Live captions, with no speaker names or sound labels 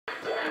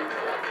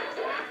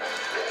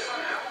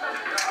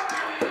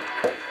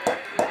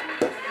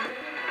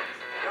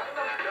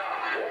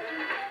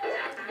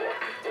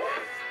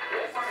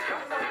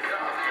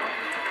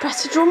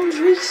better drums,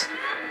 Rhys.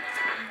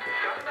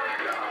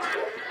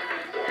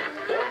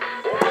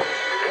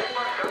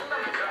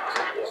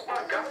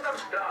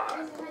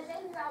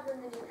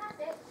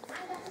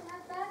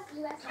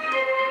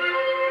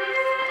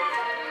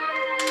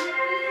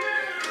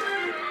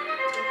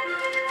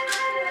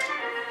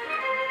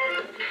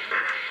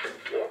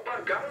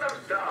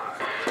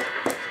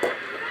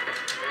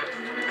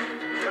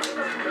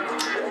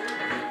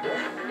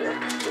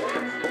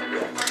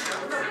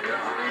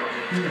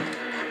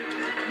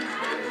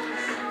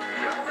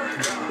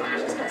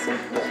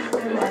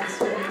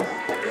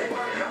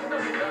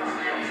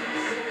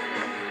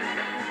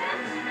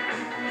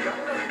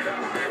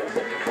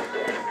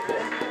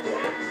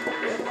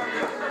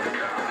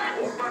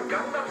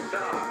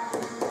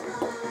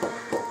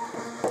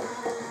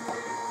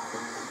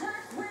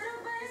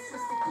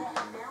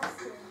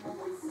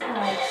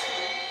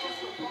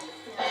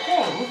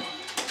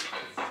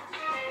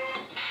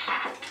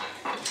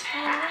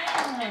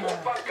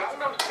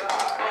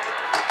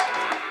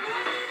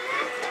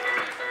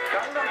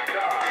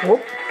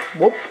 Whoop,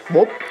 whoop,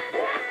 whoop. 1,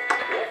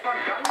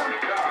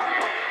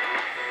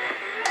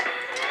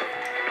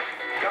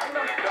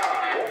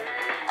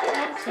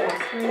 2,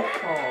 3, 4,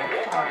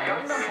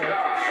 5, 6, 7,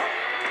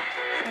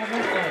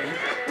 8.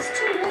 There's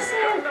 2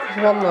 missing. There's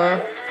 1 there.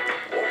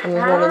 And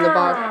there's 1 in the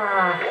bag.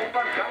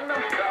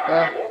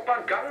 There.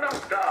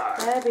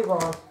 There be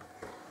 1.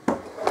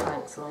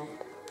 Thanks, love.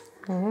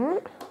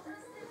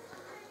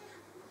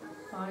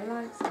 Oh, he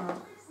likes that.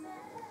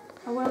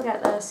 I will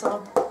get there,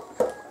 son.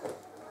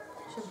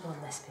 Should have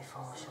done this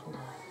before, shouldn't I?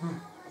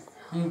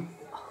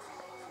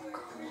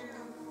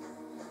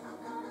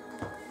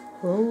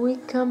 Oh, we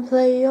can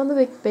play on the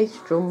big bass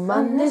drum,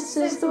 and this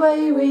is the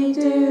way we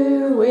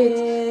do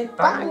it.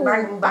 Bang,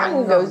 bang,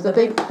 bang goes the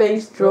big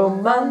bass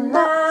drum, and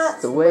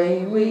that's the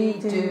way we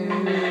do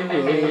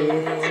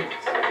it.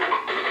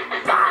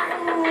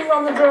 Bang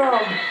on the drum.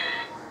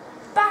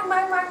 Bang,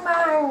 bang, bang,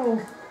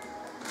 bang.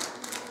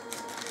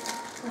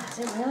 I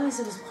didn't realise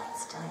there was one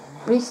still in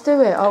there. Rhys,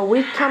 do it. Oh,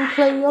 we can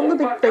play on the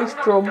big bass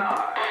drum. Oh,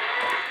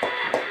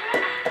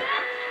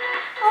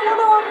 no,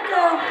 have a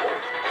go.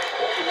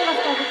 I'm going to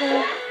have a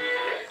go.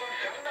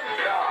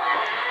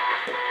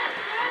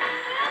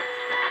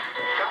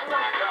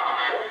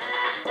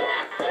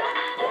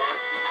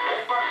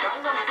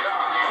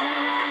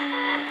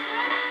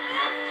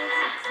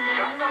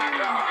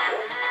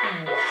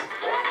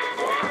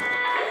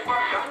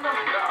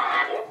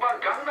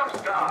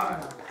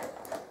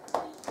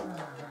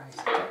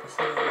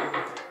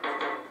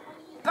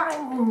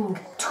 Bang!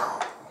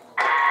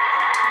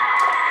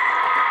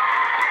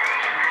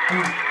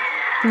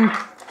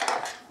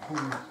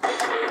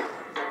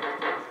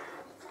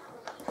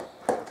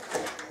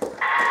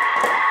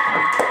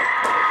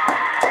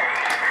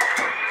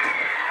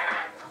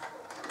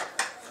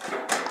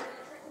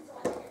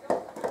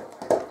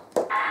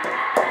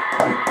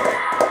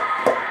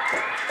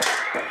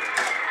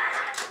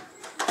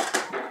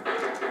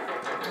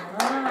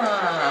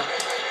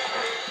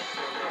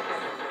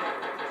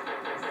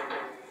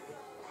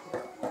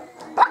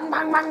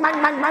 Bang, bang,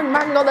 bang, bang, bang,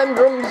 bang on them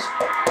drums.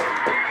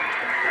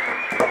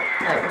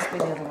 No, it must be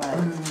the other way.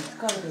 It's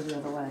got to be the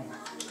other way.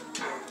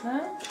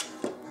 No?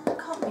 It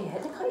can't be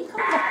it. You can't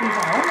knock them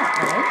down that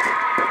way.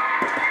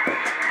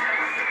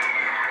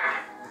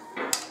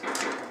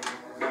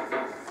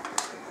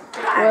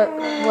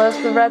 Where's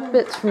the red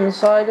bits from the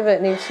side of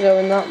it? Needs to go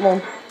in that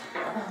one.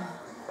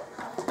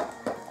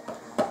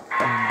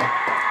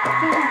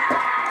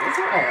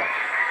 Isn't it?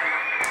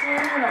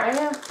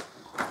 Yeah.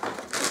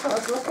 That's what I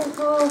was looking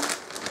for.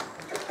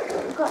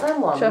 You've got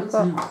them ones. Check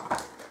that.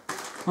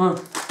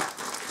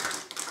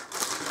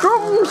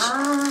 Drums! Ah.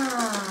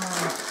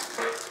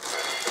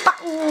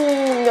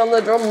 Bang on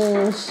the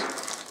drums.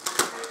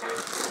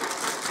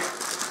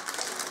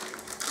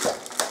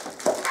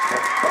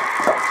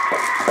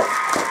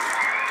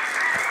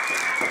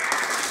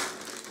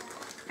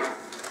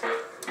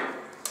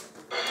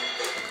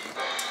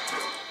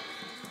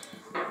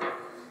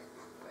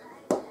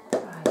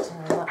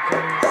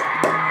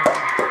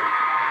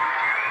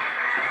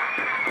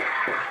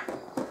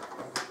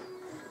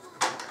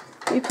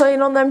 Are you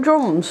playing on them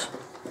drums?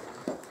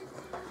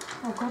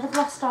 Oh God, I've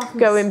lost half my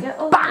going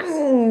Skittles.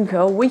 Bang!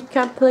 Oh, we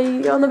can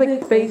play on the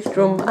big bass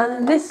drum,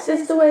 and this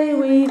is the way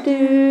we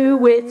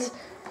do it.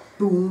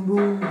 Boom,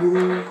 boom,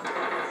 boom.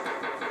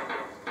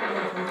 I don't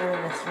know if I'm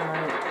doing this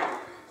right.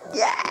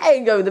 Yeah!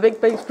 Go the big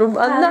bass drum,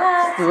 and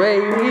that's the way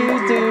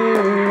we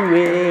do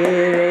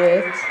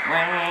it.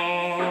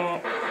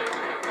 I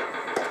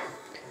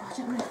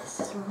don't know if this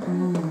is right.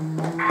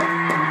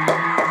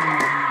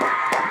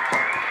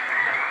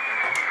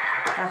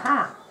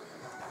 Aha!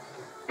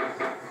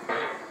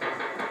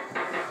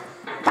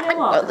 You know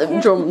what? Them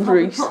drums,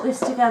 Rhys. Put this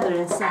together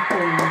in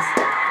seconds.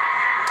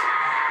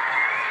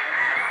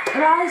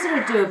 Rhys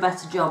would do a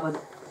better job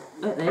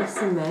at this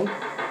than me.